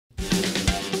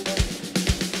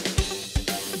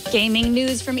Gaming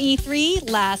news from E3,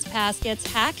 LastPass gets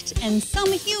hacked, and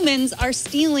some humans are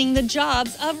stealing the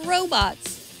jobs of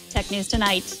robots. Tech News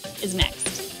Tonight is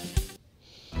next.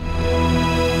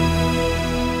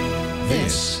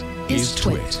 This is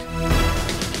Twit.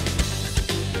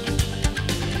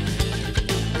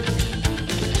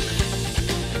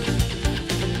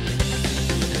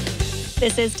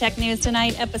 This is Tech News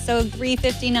Tonight, episode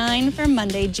 359 for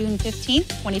Monday, June 15th,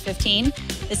 2015.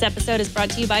 This episode is brought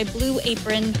to you by Blue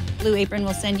Apron. Blue Apron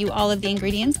will send you all of the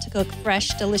ingredients to cook fresh,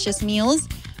 delicious meals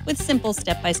with simple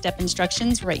step-by-step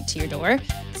instructions right to your door.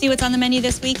 See what's on the menu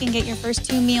this week and get your first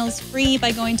 2 meals free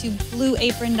by going to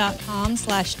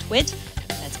blueapron.com/twit.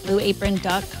 That's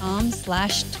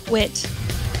blueapron.com/twit.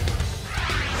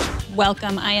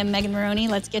 Welcome, I am Megan Morrone.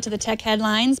 Let's get to the tech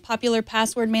headlines. Popular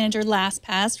password manager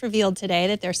LastPass revealed today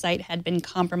that their site had been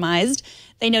compromised.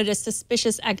 They noticed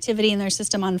suspicious activity in their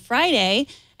system on Friday,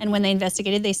 and when they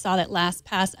investigated, they saw that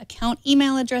LastPass account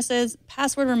email addresses,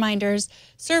 password reminders,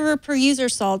 server per user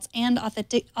salts, and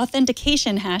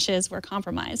authentication hashes were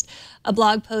compromised. A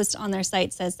blog post on their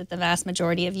site says that the vast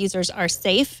majority of users are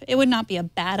safe. It would not be a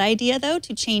bad idea, though,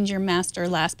 to change your master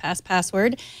LastPass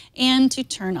password and to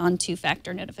turn on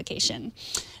 2-factor notification.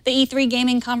 The E3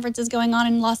 gaming conference is going on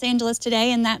in Los Angeles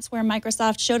today, and that's where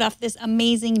Microsoft showed off this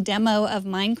amazing demo of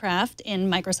Minecraft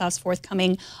in Microsoft's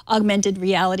forthcoming augmented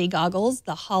reality goggles,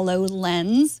 the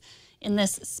HoloLens. In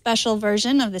this special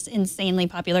version of this insanely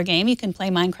popular game, you can play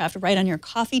Minecraft right on your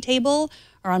coffee table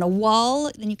or on a wall.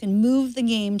 Then you can move the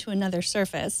game to another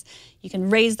surface. You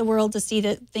can raise the world to see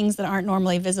the things that aren't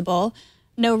normally visible.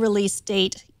 No release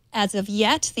date as of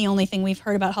yet. The only thing we've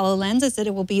heard about HoloLens is that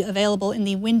it will be available in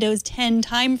the Windows 10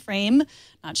 timeframe.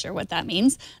 Not sure what that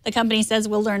means. The company says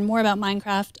we'll learn more about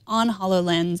Minecraft on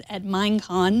HoloLens at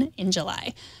Minecon in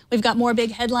July. We've got more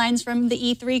big headlines from the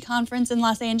E3 conference in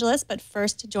Los Angeles, but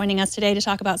first, joining us today to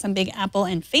talk about some big Apple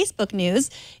and Facebook news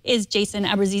is Jason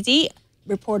Abbruzzese,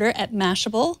 reporter at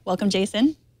Mashable. Welcome,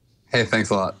 Jason. Hey, thanks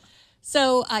a lot.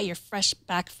 So you're fresh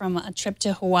back from a trip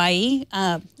to Hawaii.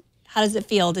 How does it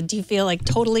feel? Did you feel like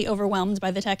totally overwhelmed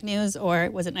by the tech news, or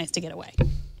was it nice to get away?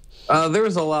 There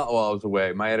was a lot while I was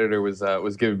away. My editor was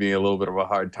giving me a little bit of a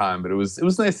hard time, but it was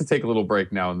nice to take a little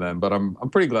break now and then. But I'm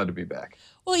pretty glad to be back.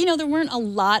 Well, you know, there weren't a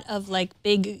lot of like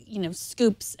big,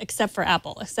 scoops except for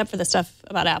Apple, except for the stuff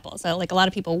about Apple. So like a lot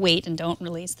of people wait and don't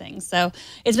release things. So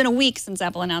it's been a week since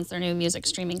Apple announced their new music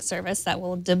streaming service that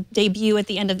will debut at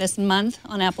the end of this month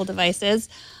on Apple devices.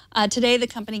 Today, the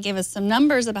company gave us some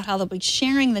numbers about how they'll be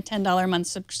sharing the $10 a month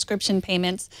subscription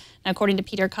payments. Now, according to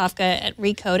Peter Kafka at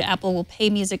Recode, Apple will pay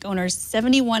music owners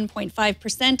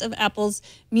 71.5% of Apple's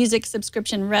music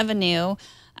subscription revenue.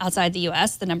 Outside the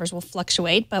U.S., the numbers will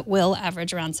fluctuate, but will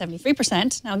average around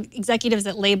 73%. Now, executives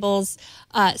at labels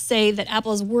say that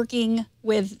Apple is working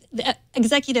with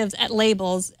executives at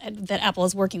labels that Apple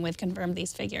is working with confirm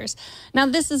these figures. Now,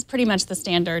 this is pretty much the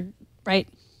standard, right?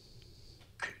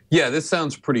 Yeah, this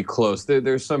sounds pretty close.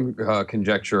 There's some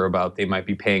conjecture about they might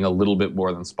be paying a little bit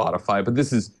more than Spotify, but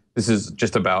this is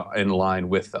just about in line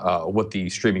with what the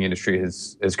streaming industry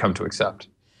has come to accept.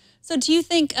 So do you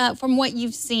think, from what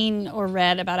you've seen or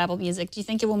read about Apple Music, do you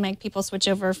think it will make people switch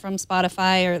over from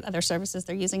Spotify or other services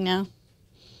they're using now?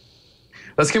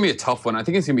 That's going to be a tough one. I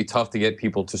think it's going to be tough to get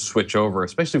people to switch over,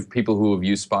 especially for people who have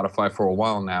used Spotify for a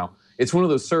while now. It's one of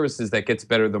those services that gets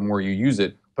better the more you use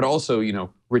it, but also,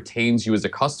 retains you as a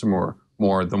customer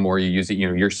more the more you use it.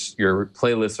 Your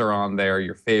playlists are on there,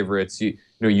 your favorites.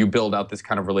 You build out this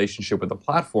kind of relationship with the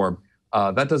platform.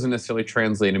 That doesn't necessarily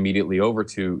translate immediately over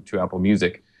to Apple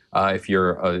Music. If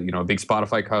you're a big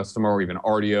Spotify customer or even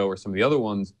Rdio or some of the other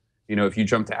ones, if you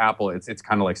jump to Apple, it's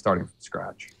kind of like starting from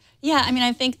scratch. Yeah, I mean,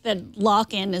 I think that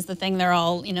lock-in is the thing they're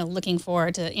all, looking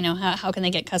for to, how can they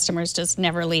get customers to just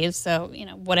never leave? So,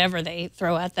 whatever they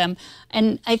throw at them.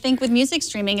 And I think with music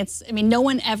streaming, no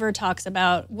one ever talks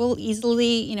about, we'll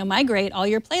easily, migrate all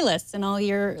your playlists and all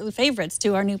your favorites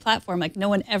to our new platform. Like, no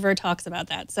one ever talks about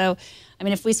that. So,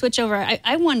 if we switch over,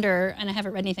 I wonder, and I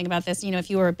haven't read anything about this, if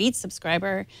you were a Beats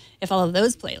subscriber, if all of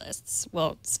those playlists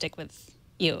will stick with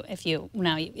you if you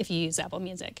use Apple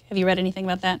Music. Have you read anything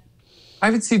about that? I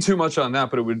haven't seen too much on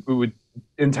that, but it would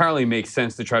entirely make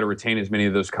sense to try to retain as many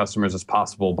of those customers as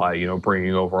possible by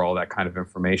bringing over all that kind of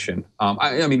information.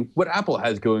 What Apple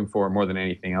has going for more than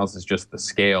anything else is just the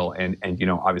scale and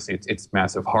obviously it's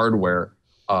massive hardware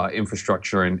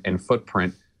infrastructure and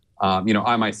footprint.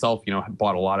 I myself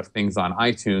bought a lot of things on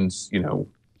iTunes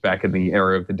back in the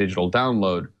era of the digital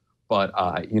download, but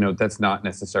that's not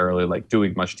necessarily like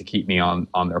doing much to keep me on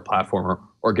their platform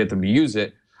or get them to use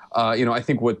it. I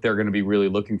think what they're going to be really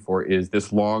looking for is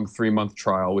this long 3-month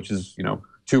trial, which is,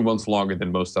 2 months longer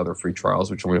than most other free trials,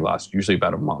 which only last usually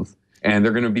about a month. And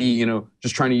they're going to be,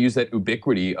 just trying to use that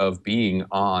ubiquity of being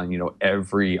on,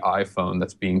 every iPhone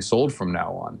that's being sold from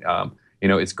now on.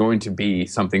 It's going to be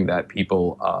something that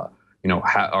people,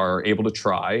 are able to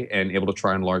try and able to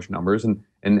try in large numbers.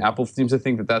 And Apple seems to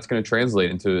think that that's going to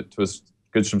translate into a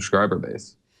good subscriber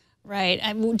base. Right.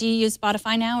 Do you use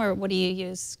Spotify now, or what do you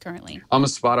use currently? I'm a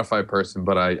Spotify person,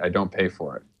 but I don't pay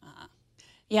for it.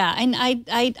 Yeah, and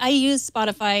I use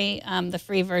Spotify, the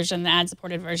free version, the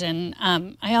ad-supported version.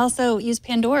 I also use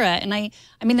Pandora, and I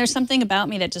mean, there's something about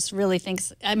me that just really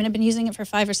thinks. I mean, I've been using it for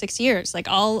 5 or 6 years. Like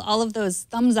all of those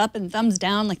thumbs up and thumbs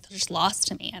down, like they're just lost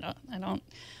to me. I don't.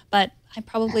 But I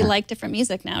probably like different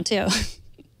music now too.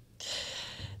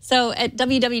 So at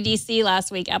WWDC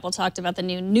last week, Apple talked about the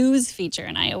new News feature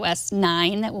in iOS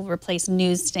 9 that will replace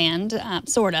Newsstand,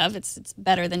 sort of. It's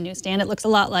better than Newsstand. It looks a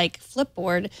lot like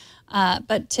Flipboard.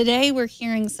 But today we're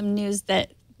hearing some news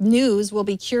that news will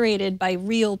be curated by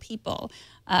real people.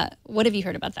 What have you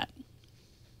heard about that?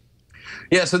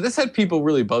 Yeah, so this had people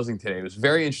really buzzing today. It was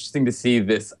very interesting to see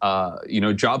this,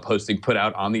 job posting put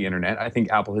out on the internet. I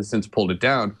think Apple has since pulled it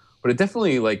down, but it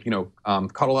definitely,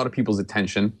 caught a lot of people's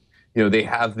attention. They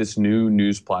have this new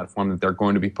news platform that they're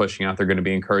going to be pushing out. They're going to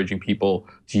be encouraging people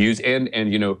to use, and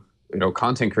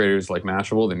content creators like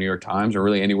Mashable, the New York Times, or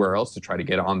really anywhere else to try to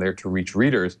get on there to reach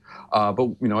readers. But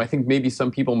I think maybe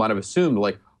some people might have assumed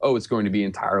it's going to be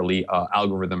entirely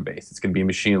algorithm based. It's going to be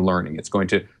machine learning. It's going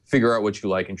to figure out what you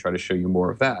like and try to show you more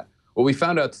of that. What we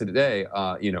found out today,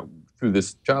 through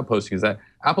this job posting, is that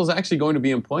Apple's actually going to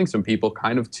be employing some people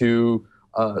kind of to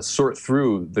sort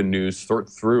through the news, sort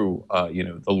through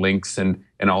the links and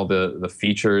all the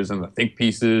features and the think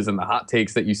pieces and the hot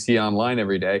takes that you see online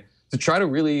every day, to try to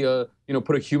really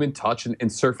put a human touch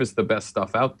and surface the best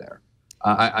stuff out there.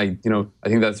 I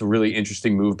think that's a really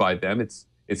interesting move by them.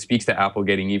 It speaks to Apple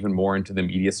getting even more into the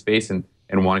media space and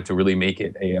wanting to really make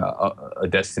it a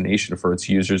destination for its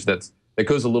users that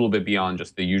goes a little bit beyond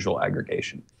just the usual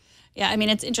aggregation. Yeah, I mean,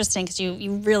 it's interesting because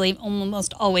you really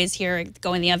almost always hear it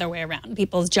going the other way around,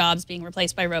 people's jobs being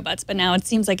replaced by robots. But now it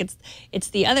seems like it's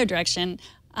the other direction,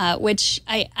 which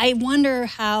I wonder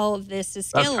how this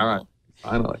is scalable. All right.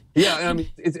 Finally. Yeah, I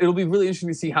mean, it'll be really interesting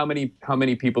to see how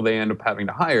many people they end up having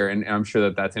to hire, and I'm sure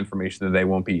that that's information that they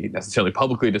won't be necessarily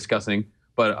publicly discussing.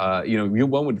 But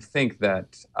one would think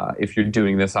that if you're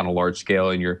doing this on a large scale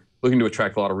and you're looking to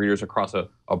attract a lot of readers across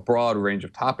a broad range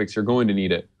of topics, you're going to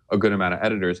need a good amount of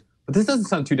editors. But this doesn't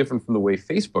sound too different from the way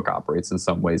Facebook operates in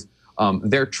some ways.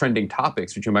 Their trending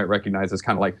topics, which you might recognize as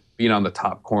kind of like being on the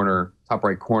top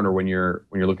right corner when you're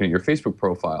looking at your Facebook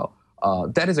profile,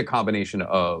 that is a combination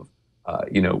of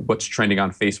what's trending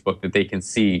on Facebook that they can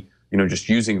see, just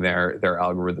using their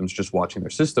algorithms, just watching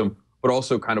their system, but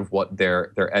also kind of what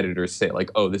their editors say, like,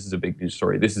 oh, this is a big news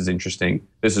story, this is interesting,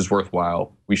 this is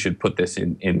worthwhile, we should put this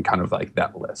in kind of like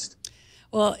that list.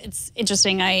 Well, it's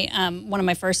interesting. One of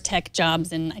my first tech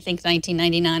jobs in, I think,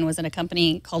 1999 was at a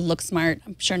company called LookSmart.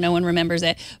 I'm sure no one remembers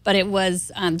it, but it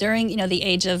was during, the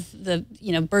age of the,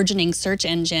 burgeoning search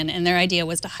engine, and their idea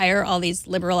was to hire all these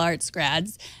liberal arts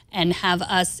grads and have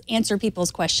us answer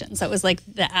people's questions. So it was like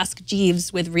the Ask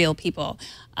Jeeves with real people.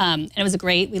 And it was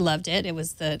we loved it. It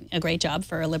was a great job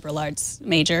for a liberal arts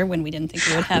major when we didn't think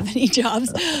we would have any jobs.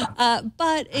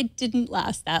 But it didn't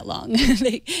last that long.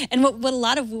 And what a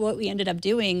lot of what we ended up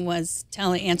doing was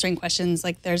answering questions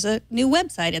like, there's a new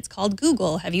website, it's called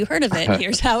Google. Have you heard of it?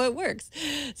 Here's how it works.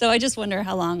 So I just wonder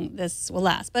how long this will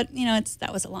last. But,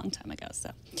 that was a long time ago.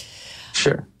 So.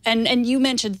 Sure. And you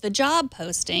mentioned the job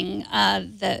posting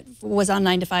that was on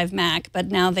 9 to 5 Mac, but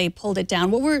now they pulled it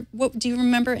down. What do you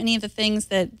remember any of the things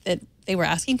that they were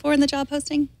asking for in the job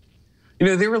posting?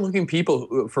 They were looking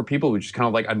for people with just kind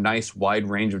of like a nice wide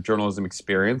range of journalism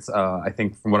experience. I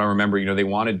think from what I remember, they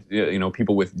wanted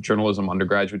people with journalism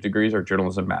undergraduate degrees or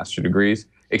journalism master degrees,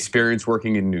 experience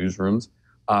working in newsrooms,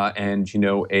 and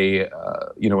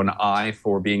an eye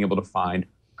for being able to find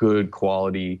good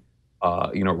quality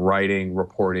writing,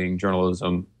 reporting,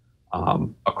 journalism,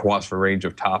 across a range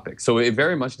of topics. So it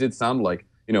very much did sound like,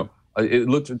 it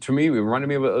looked to me, it reminded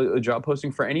me of a job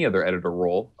posting for any other editor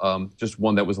role, just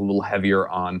one that was a little heavier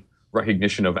on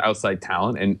recognition of outside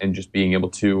talent and just being able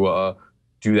to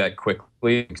do that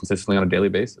quickly and consistently on a daily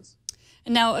basis.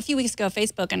 And now, a few weeks ago,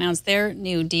 Facebook announced their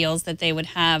new deals that they would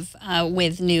have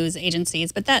with news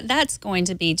agencies, but that's going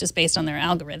to be just based on their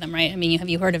algorithm, right? I mean, have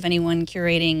you heard of anyone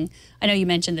curating? I know you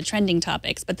mentioned the trending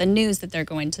topics, but the news that they're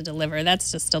going to deliver,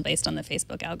 that's just still based on the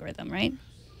Facebook algorithm, right?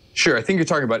 Sure, I think you're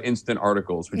talking about instant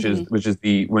articles, which is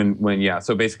the yeah.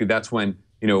 So basically, that's when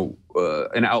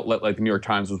an outlet like the New York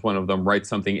Times was one of them writes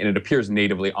something and it appears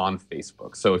natively on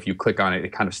Facebook. So if you click on it,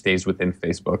 it kind of stays within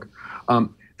Facebook.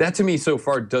 That to me so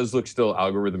far does look still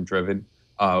algorithm driven.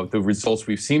 The results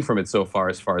we've seen from it so far,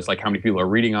 as far as like how many people are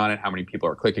reading on it, how many people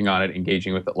are clicking on it,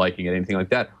 engaging with it, liking it, anything like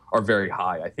that, are very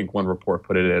high. I think one report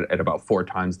put it at about 4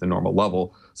 times the normal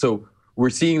level. So we're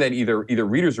seeing that either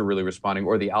readers are really responding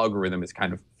or the algorithm is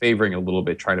kind of favoring a little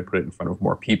bit, trying to put it in front of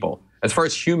more people. As far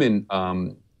as human,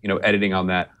 editing on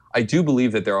that, I do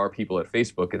believe that there are people at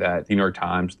Facebook that the New York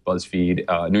Times, BuzzFeed,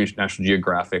 National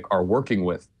Geographic are working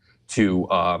with to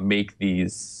make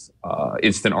these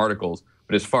instant articles.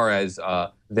 But as far as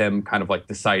them kind of like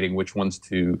deciding which ones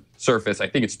to surface, I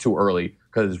think it's too early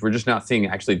because we're just not seeing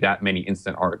actually that many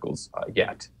instant articles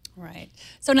yet. Right.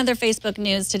 So another Facebook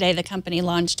news today, the company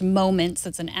launched Moments.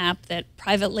 It's an app that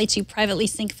lets you privately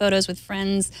sync photos with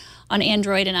friends on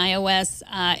Android and iOS.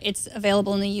 It's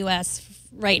available in the U.S.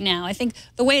 right now. I think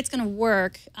the way it's going to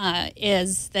work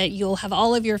is that you'll have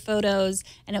all of your photos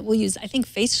and it will use, I think,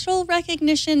 facial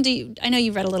recognition. I know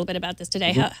you read a little bit about this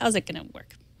today. How's it going to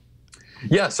work?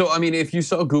 Yeah, so I mean, if you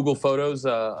saw Google Photos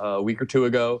a week or two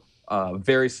ago,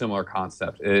 very similar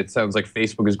concept. It sounds like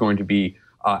Facebook is going to be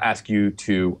ask you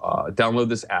to download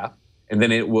this app, and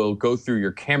then it will go through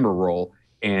your camera roll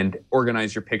and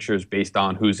organize your pictures based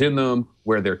on who's in them,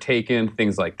 where they're taken,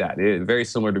 things like that. Very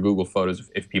similar to Google Photos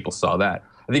if people saw that.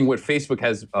 I think what Facebook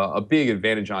has a big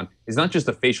advantage on is not just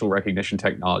the facial recognition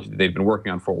technology that they've been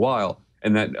working on for a while,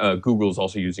 and that Google's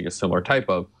also using a similar type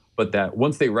of, but that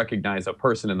once they recognize a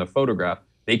person in the photograph,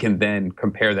 they can then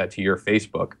compare that to your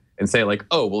Facebook and say like,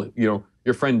 oh, well,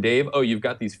 your friend Dave, oh, you've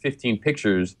got these 15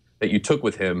 pictures that you took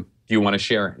with him. Do you want to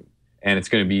share any? And it's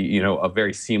going to be, a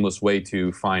very seamless way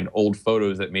to find old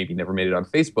photos that maybe never made it on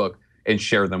Facebook and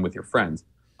share them with your friends.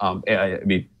 I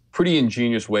mean, pretty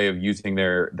ingenious way of using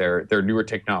their newer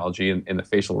technology in the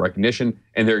facial recognition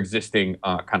and their existing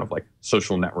kind of like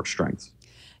social network strengths.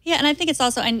 Yeah, and I think it's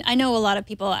also, I know a lot of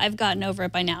people, I've gotten over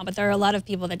it by now, but there are a lot of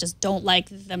people that just don't like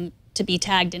them to be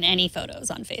tagged in any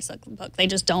photos on Facebook. They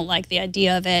just don't like the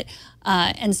idea of it.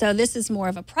 And so this is more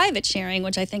of a private sharing,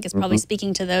 which I think is probably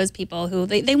speaking to those people who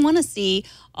they want to see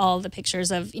all the pictures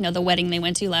of, the wedding they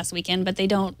went to last weekend, but they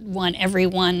don't want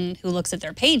everyone who looks at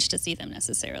their page to see them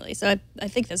necessarily. So I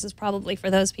think this is probably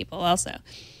for those people also.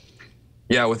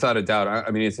 Yeah, without a doubt. I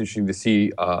mean, it's interesting to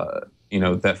see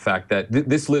that fact that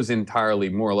this lives entirely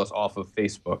more or less off of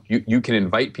Facebook. You can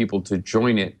invite people to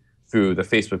join it through the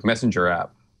Facebook Messenger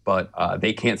app, but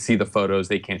they can't see the photos.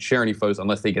 They can't share any photos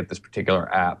unless they get this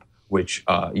particular app, which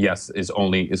yes is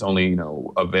only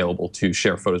available to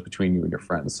share photos between you and your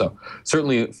friends. So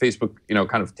certainly Facebook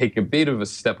kind of take a bit of a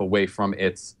step away from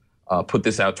its put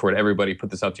this out toward everybody, put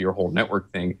this out to your whole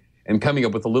network thing, and coming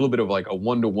up with a little bit of like a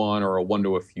one-to-one or a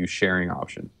one-to-a-few sharing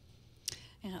option.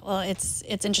 Yeah, well, it's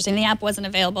interesting. The app wasn't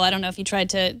available. I don't know if you tried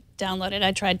to download it.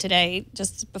 I tried today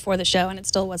just before the show, and it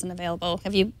still wasn't available.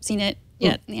 Have you seen it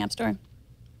yet in the App Store?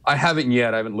 I haven't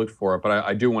yet. I haven't looked for it, but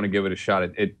I do want to give it a shot.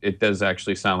 It does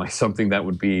actually sound like something that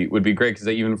would be great, because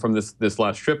even from this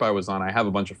last trip I was on, I have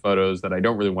a bunch of photos that I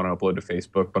don't really want to upload to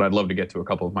Facebook, but I'd love to get to a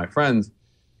couple of my friends.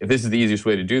 If this is the easiest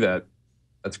way to do that,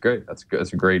 that's great. That's good.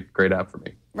 That's a great app for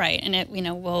me. Right, and it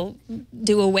we'll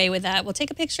do away with that. We'll take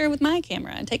a picture with my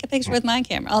camera and take a picture with my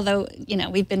camera. Although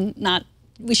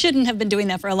we shouldn't have been doing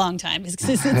that for a long time, because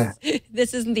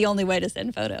this isn't the only way to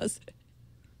send photos.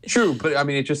 True, but I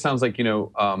mean, it just sounds like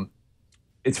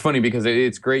it's funny because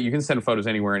it's great. You can send photos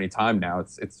anywhere, anytime now.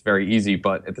 It's very easy,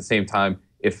 but at the same time,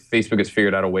 if Facebook has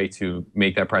figured out a way to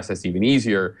make that process even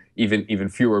easier, even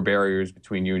fewer barriers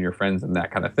between you and your friends and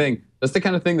that kind of thing, that's the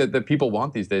kind of thing that people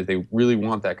want these days. They really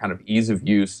want that kind of ease of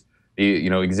use, the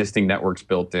existing networks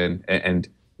built in, and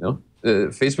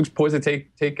Facebook's poised to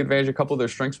take advantage of a couple of their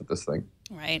strengths with this thing.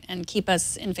 Right, and keep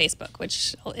us in Facebook,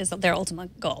 which is their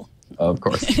ultimate goal. Of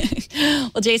course.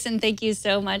 Well, Jason, thank you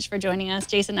so much for joining us.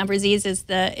 Jason Abbruzzese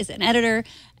is an editor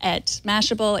at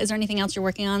Mashable. Is there anything else you're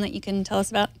working on that you can tell us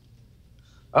about?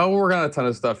 We're working on a ton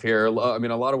of stuff here. I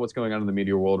mean, a lot of what's going on in the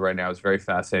media world right now is very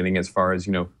fascinating as far as,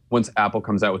 once Apple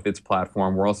comes out with its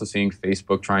platform, we're also seeing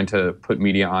Facebook trying to put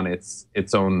media on its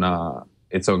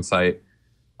own site.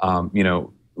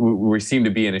 We seem to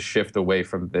be in a shift away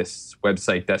from this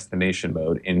website destination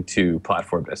mode into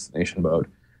platform destination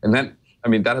mode. And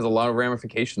that has a lot of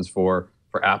ramifications for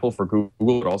Apple, for Google,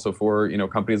 but also for,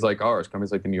 companies like ours,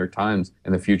 companies like the New York Times,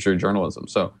 and the future of journalism.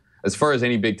 So as far as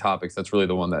any big topics, that's really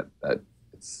the one that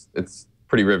it's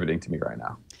pretty riveting to me right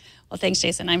now. Well, thanks,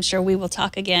 Jason. I'm sure we will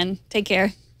talk again. Take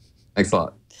care. Thanks a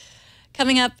lot.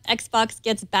 Coming up, Xbox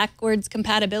gets backwards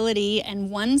compatibility,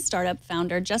 and one startup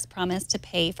founder just promised to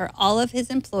pay for all of his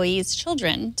employees'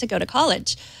 children to go to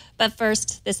college. But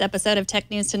first, this episode of Tech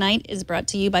News Tonight is brought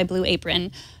to you by Blue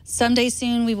Apron. Someday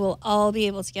soon, we will all be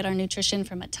able to get our nutrition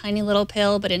from a tiny little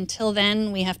pill, but until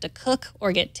then, we have to cook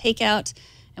or get takeout.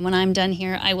 And when I'm done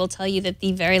here, I will tell you that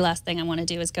the very last thing I want to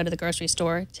do is go to the grocery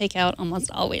store. Takeout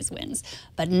almost always wins,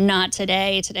 but not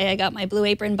today. Today I got my Blue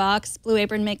Apron box. Blue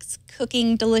Apron makes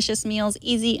cooking delicious meals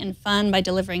easy and fun by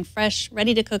delivering fresh,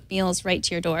 ready-to-cook meals right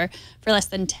to your door. For less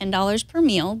than $10 per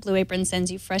meal, Blue Apron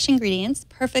sends you fresh ingredients,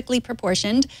 perfectly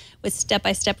proportioned, with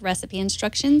step-by-step recipe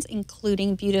instructions,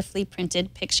 including beautifully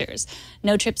printed pictures.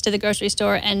 No trips to the grocery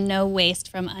store and no waste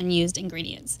from unused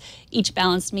ingredients. Each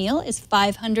balanced meal is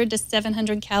 500 to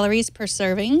 700 calories per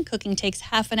serving. Cooking takes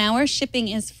half an hour, shipping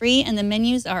is free, and the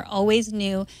menus are always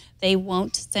new. They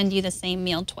won't send you the same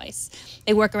meal twice.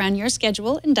 They work around your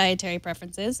schedule and dietary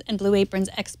preferences, and Blue Apron's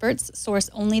experts source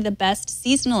only the best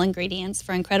seasonal ingredients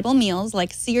for incredible meals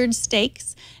like seared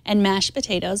steaks and mashed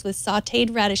potatoes with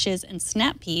sautéed radishes and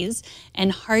snap peas,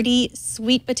 and hearty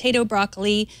sweet potato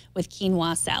broccoli with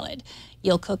quinoa salad.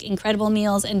 You'll cook incredible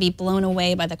meals and be blown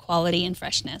away by the quality and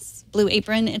freshness. Blue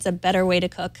Apron, it's a better way to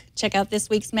cook. Check out this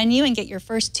week's menu and get your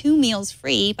first 2 meals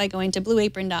free by going to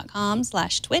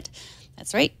blueapron.com/twit.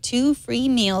 That's right, 2 free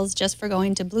meals just for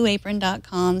going to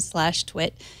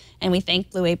blueapron.com/twit. And we thank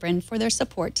Blue Apron for their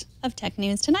support of Tech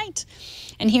News Tonight.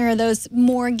 And here are those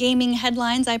more gaming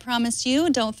headlines I promised you.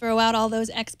 Don't throw out all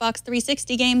those Xbox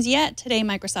 360 games yet. Today,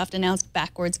 Microsoft announced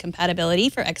backwards compatibility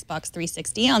for Xbox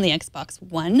 360 on the Xbox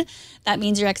One. That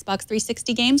means your Xbox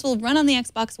 360 games will run on the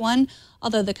Xbox One,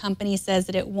 although the company says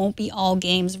that it won't be all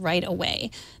games right away.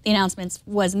 The announcement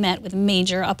was met with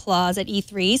major applause at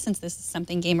E3, since this is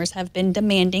something gamers have been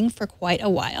demanding for quite a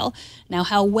while. Now,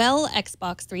 how well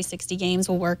Xbox 360 games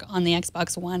will work on the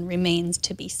Xbox One remains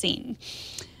to be seen.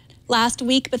 Last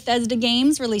week, Bethesda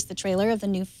Games released the trailer of the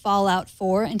new Fallout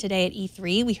 4, and today at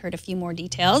E3, we heard a few more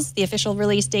details. The official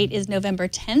release date is November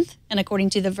 10th, and according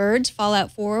to The Verge,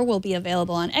 Fallout 4 will be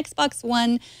available on Xbox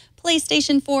One,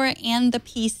 PlayStation 4, and the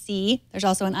PC. There's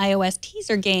also an iOS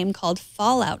teaser game called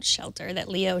Fallout Shelter that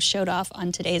Leo showed off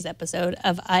on today's episode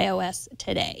of iOS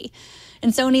Today.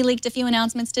 And Sony leaked a few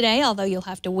announcements today, although you'll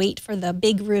have to wait for the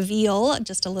big reveal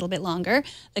just a little bit longer.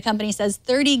 The company says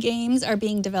 30 games are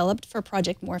being developed for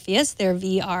Project Morpheus, their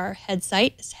VR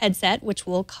headset, which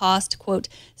will cost, quote,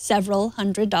 several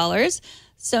 $100s.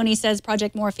 Sony says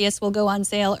Project Morpheus will go on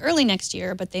sale early next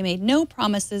year, but they made no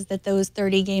promises that those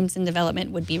 30 games in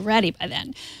development would be ready by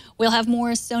then. We'll have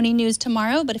more Sony news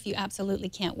tomorrow, but if you absolutely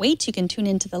can't wait, you can tune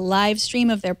into the live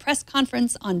stream of their press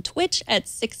conference on Twitch at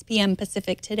 6 p.m.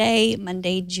 Pacific today,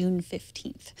 Monday, June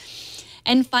 15th.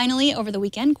 And finally, over the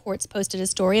weekend, Quartz posted a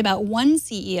story about one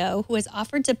CEO who has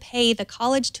offered to pay the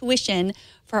college tuition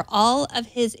for all of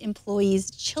his employees'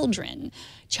 children.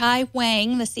 Chai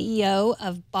Wang, the CEO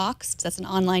of Boxed, that's an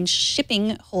online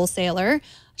shopping wholesaler,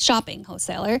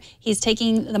 he's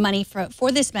taking the money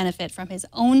for this benefit from his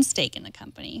own stake in the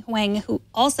company. Wang, who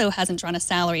also hasn't drawn a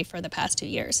salary for the past 2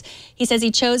 years. He says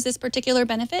he chose this particular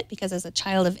benefit because as a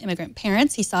child of immigrant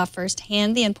parents, he saw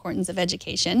firsthand the importance of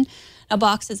education. Now,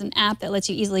 Boxed is an app that lets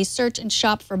you easily search and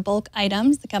shop for bulk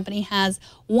items. The company has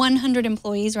 100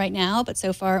 employees right now, but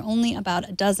so far only about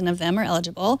a dozen of them are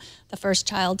eligible. The first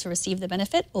child to receive the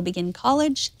benefit will begin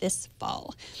college this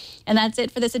fall. And that's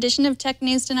it for this edition of Tech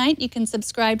News Tonight. You can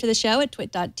subscribe to the show at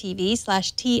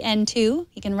twit.tv/TN2.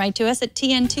 You can write to us at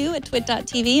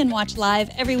TN2@twit.tv and watch live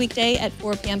every weekday at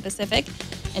 4 p.m. Pacific.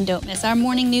 And don't miss our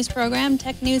morning news program,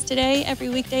 Tech News Today, every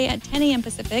weekday at 10 a.m.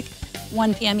 Pacific,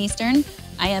 1 p.m. Eastern.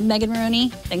 I am Megan Morrone.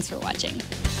 Thanks for watching.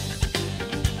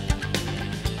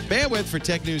 Bandwidth for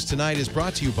Tech News Tonight is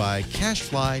brought to you by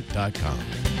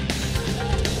CashFly.com.